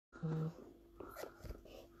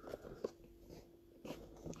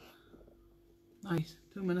Nice,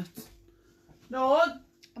 2 minutes. No!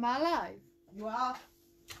 Am I alive? You are.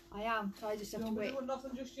 I am, so I just have to wait. Doing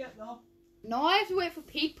nothing just yet, no. No, I have to wait for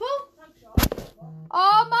people? Thanks, Sean.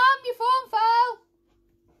 Oh, Mum, your phone fell.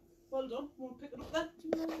 Well done. Want to pick it up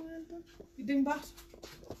then? You dingbat.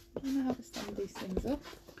 I don't know how to stand these things up.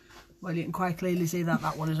 Well, you can quite clearly see that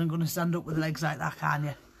that one isn't going to stand up with the legs like that, can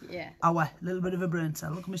you? Yeah. Oh, a little bit of a brain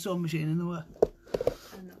cell. Look at my sewing machine in the way.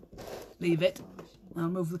 I know. Leave it. I'll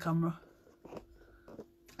move the camera.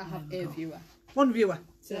 I have a viewer. One viewer.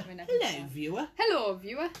 So Hello, viewer. Hello,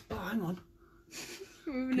 viewer. Oh, hang on.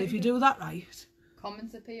 Okay, if you do that right,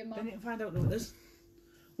 Comments appear, Mum. then you can find out who it is.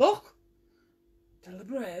 Look. Tell the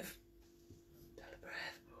brave. Tell the brave.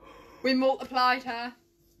 We multiplied her.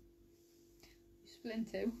 You split in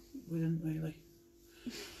two. We didn't really.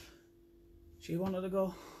 She wanted to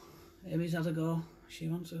go. Amy's had a go. She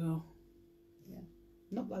wants to go. Yeah.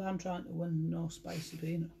 Not that I'm trying to win no spicy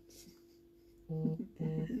peanuts.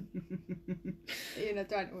 You're not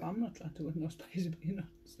trying to win. I'm not trying to win no spicy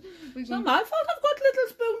peanuts. We've It's not my fault I've got little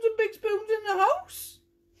spoons and big spoons in the house.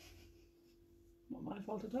 Not my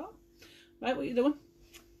fault at all. Right, what are you doing?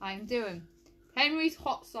 I'm doing Henry's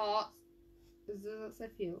hot sauce. Does that say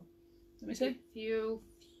fuel? Let me see.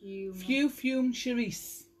 Fue Fumee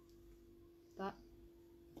Cherise. That?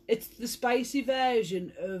 It's the spicy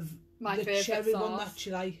version of My the favourite cherry sauce. one that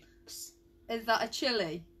she likes. Is that a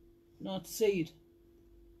chili? Not seed.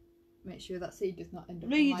 Make sure that seed does not end up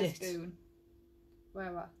Read on my it. spoon.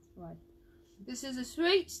 Where at? Right. This is a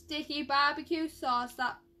sweet, sticky barbecue sauce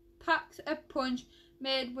that packs a punch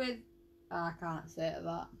made with... I can't say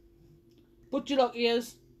that. Put your luck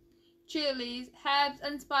ears. Chilies, herbs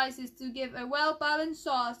and spices to give a well-balanced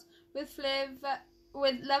sauce with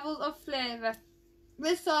levels of flavour.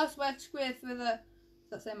 This sauce works great with a...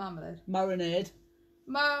 Does that say marmalade? Marinade.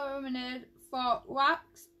 Marinade for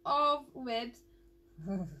wax of ribs.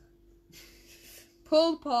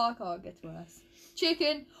 Pulled pork, oh it gets worse.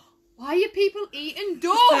 Chicken. Why are people eating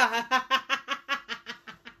duck?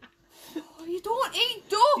 Oh, you don't eat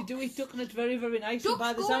duck. You do eat duck and it's very, very nice. Duck's And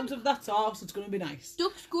by the good. sounds of that sauce, it's going to be nice.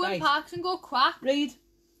 Ducks go in Right. parks and go quack. Read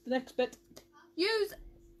the next bit. Use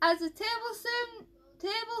as a table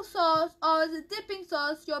sauce or as a dipping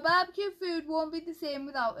sauce. Your barbecue food won't be the same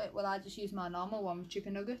without it. Well, I just use my normal one with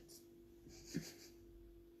chicken nuggets.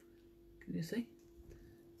 Can you see?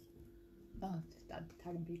 Oh, just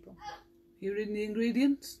tagging people. You reading the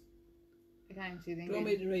ingredients? I can't even see the Do you want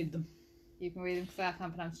me ingredients. to read them? You can read them because I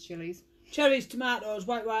can't pronounce chilies. Cherries, tomatoes,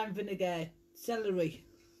 white wine vinegar, celery,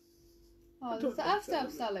 Oh, does that have to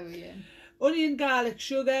have celery in? onion, garlic,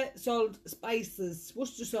 sugar, salt, spices,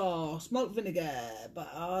 Worcester sauce, malt vinegar. But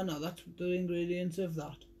oh no, that's the ingredients of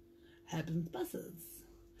that. Herbs and spices.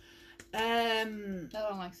 I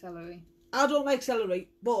don't like celery. I don't like celery,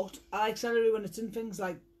 but I like celery when it's in things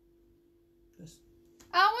like this.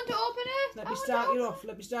 I want to open it. Let me start you off.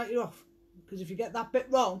 Let me start you off. Because if you get that bit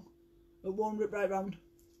wrong, it won't rip right round.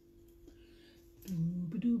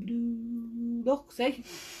 Look, see?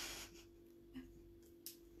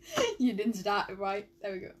 You didn't start it right.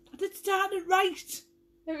 There we go. I did start it right.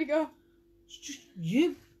 There we go. It's just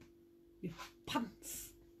you. Your pants.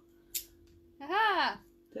 Aha!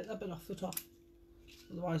 Take that bit off the top.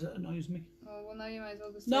 Otherwise it annoys me. Oh, well, now you might as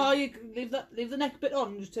well just No, you can leave the neck bit on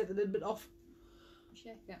and just take the little bit off.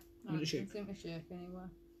 shake it. I'm gonna I shake. don't shake anyway.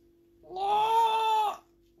 Oh!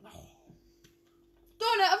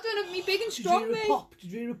 Done it! I've done it with me big and Did you strong, hear a mate. pop?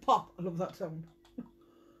 Did you hear a pop? I love that sound.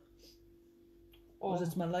 What does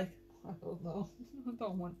it smell like? I don't know. I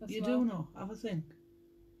don't want to You smell. do know. Have a think.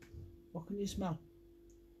 What can you smell?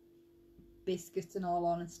 Biscuits, in all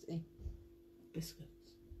honesty. Biscuits.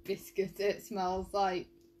 Biscuits, it smells like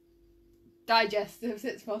digestives.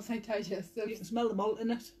 It smells like You digestives. can smell the malt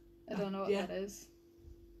in it. I don't know what Yeah. that is.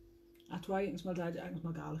 That's why you can smell I can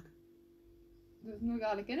smell garlic. There's no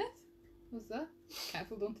garlic in it? What's that?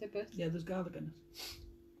 Careful, don't tip it. Yeah, there's garlic in it.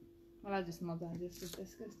 Well, I just smell digestive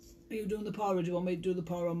biscuits. Are you doing the pour or do you want me to do the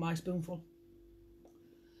pour on my spoonful?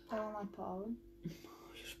 I don't like pouring. You're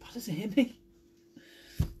as bad as Amy.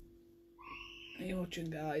 Are you watching,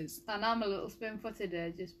 guys? And I'm a little spoon for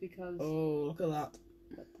today just because. Oh, look at that.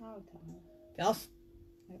 But tower. Yes?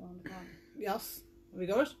 Right round the corner. Yes? Have we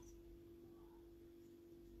got it?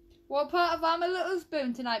 What part of I'm a little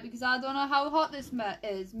spoon tonight? Because I don't know how hot this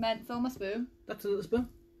is. Meant fill my spoon. That's a little spoon.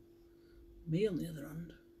 Me on the other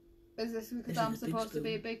end. Is this because This is I'm a big supposed to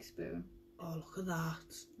be a spoon. big spoon? Oh, look at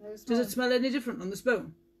that. There's Does one. it smell any different on the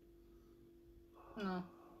spoon? No.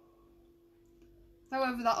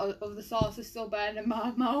 However, that of the sauce is still burning in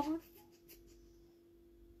my mouth.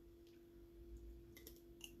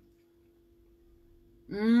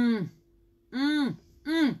 Mmm. Mmm.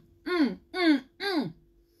 Mmm. Mmm. Mmm. Mmm.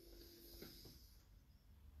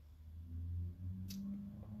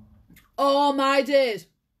 Oh my days.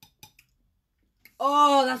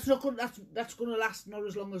 Oh, that's not good. That's gonna last not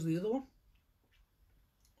as long as the other one.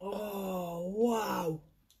 Oh wow.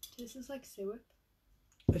 This is like syrup.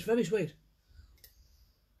 It's very sweet.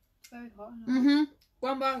 It's very hot. Now. Mm-hmm.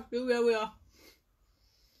 One back, here we are.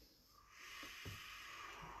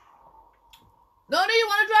 No, you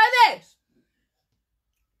want to try this?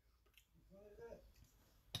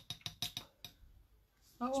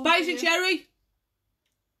 Spicy cherry.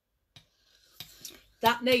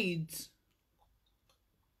 That needs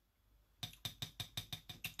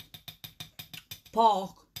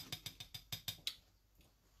pork.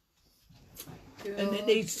 Good. And it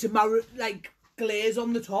needs to like glaze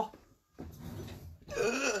on the top.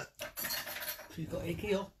 She's got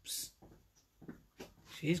icky ups.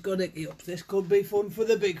 She's got icky ups. This could be fun for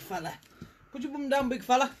the big fella. Put your bum down, big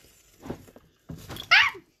fella.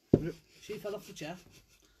 She fell off the chair.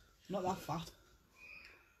 Not that fat.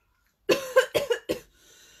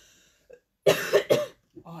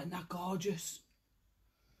 Oh, isn't that gorgeous?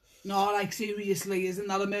 No, like seriously, isn't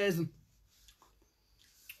that amazing?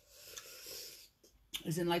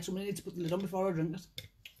 As in, like, somebody needs to put the lid on before I drink it.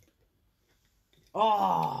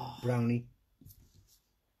 Oh. Brownie.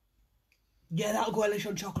 Yeah, that'll go relish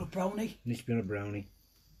on chocolate brownie. Needs to be on a brownie.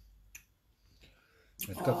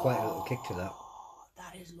 It's got quite a little kick to that.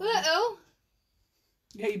 That is lovely. Little.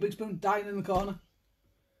 Yeah, your big spoon dying in the corner.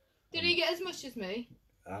 Did he get as much as me?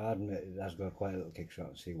 I'll admit it has got quite a little kick, so I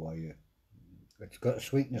can see why you. It's got a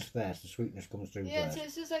sweetness first. The sweetness comes through Yeah, first, so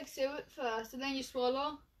it's just like syrup first, and then you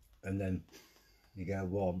swallow. and then you get a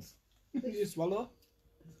warmth. You swallow.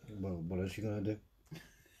 Well, what else are you gonna do?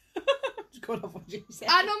 Just going off what you said.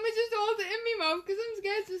 I normally just hold it in my mouth because I'm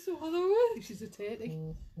scared to swallow it. She's a tatty.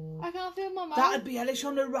 I can't feel my mouth. That'd be hellish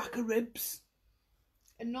on a rack of ribs.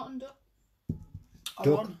 And not on duck.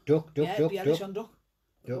 Duck, Yeah, it'd be hellish on duck.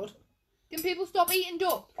 duck. Good. Can people stop eating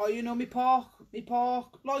duck? Oh, you know me pork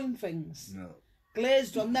loin things. No.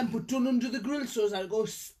 Glazed on them, but done under the grill so that it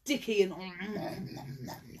goes sticky and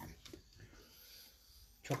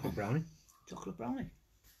Chocolate brownie. chocolate brownie.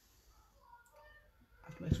 I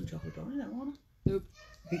have to make some chocolate brownie then, won't I? Nope.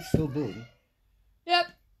 Heat's still building. Yep. I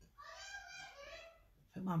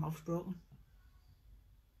think my mouth's broken.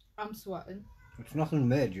 I'm sweating. It's nothing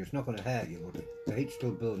major. It's not going to hurt you, but the heat's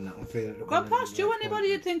still building. That I'm feeling. Gone past you, anybody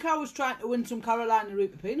you'd think I was trying to win some Carolina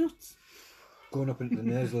Reaper peanuts? Going up into the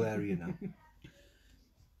nasal area now.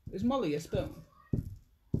 Is Molly a spoon?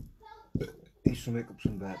 He's to make up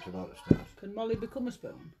some bets about the stars. Can Molly become a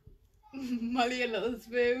spoon? Molly, a little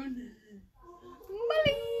spoon.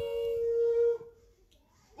 Molly.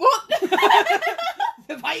 What?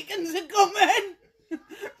 The Vikings are coming!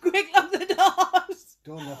 Quick, lock the doors!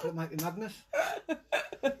 Don't lock it, Mikey Magnus.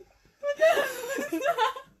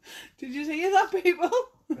 Did you hear that, people?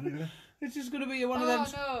 Anyway. It's just going to be one of them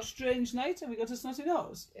strange nights. Have we got a snotty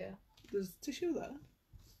nose? Yeah. There's tissue there.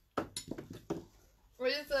 What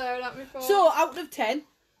is there at me for? So, out of 10,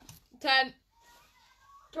 10,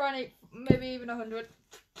 20, maybe even 100.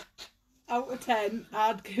 out of 10,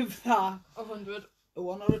 I'd give that 100. a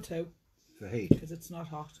 1 or a 2. For heat. Because it's not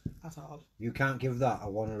hot at all. You can't give that a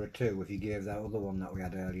 1 or a 2 if you gave that other one that we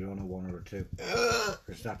had earlier on a 1 or a 2.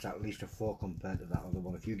 Because that's at least a 4 compared to that other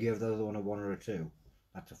one. If you gave the other one a 1 or a 2,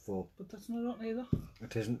 that's a 4. But that's not hot either.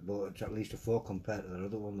 It isn't, but it's at least a 4 compared to the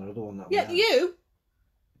other one. The other one that we Yeah, had. you?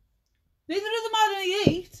 Neither of them had any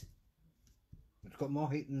heat. It's got more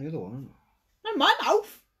heat than the other one, hasn't it? In my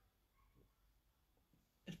mouth.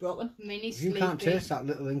 It's broken. Minnie If you can't taste that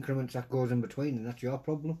little increments that goes in between, then that's your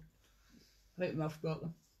problem. I think my mouth's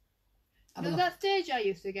broken. You know that stage I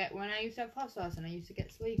used to get when I used to have hot sauce and I used to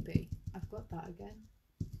get sleepy? I've got that again.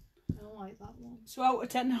 I don't like that one. So out of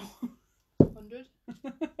 10 now. 100.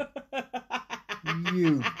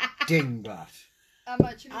 You dingbat. I'm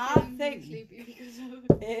actually I feeling think- sleepy because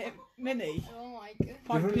of Minnie. I don't like it.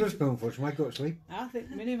 Give her a spoonful, she might go to sleep. I think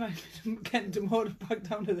Minnie might be getting demoted back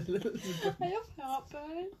down to the little spoon. I have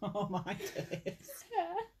heartburn. Oh my days.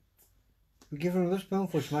 Yeah. We give her another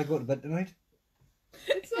spoonful, she might go to bed tonight.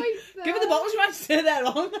 It's like that. Give her the bottle, she might stay there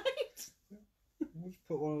all night. Let's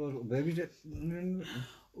put one of those little babies in.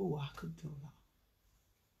 Oh, I could do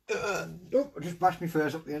that. Oh, I just bashed my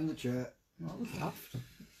face up the end of the chair. That was daft.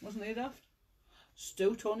 Wasn't he daft?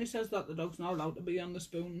 Stu, Tony says that the dog's not allowed to be on the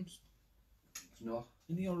spoons. It's not.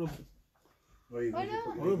 In the horrible. Well, you Why can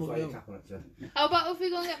put not? your fire cap on it, sir. How about if we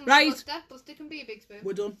go and get Right. Buster? Buster can be a big spoon.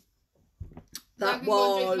 We're done. Now That we can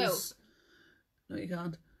go and drink was... No, you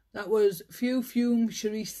can't. That was Fue Fumee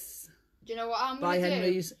Cherise. Do you know what I'm by going to do?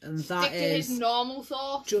 Henry's, and that Stick to his is normal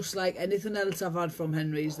sauce. just like anything else I've had from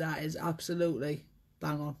Henry's. That is absolutely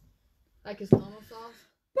bang on. Like his normal sauce.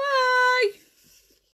 Bye!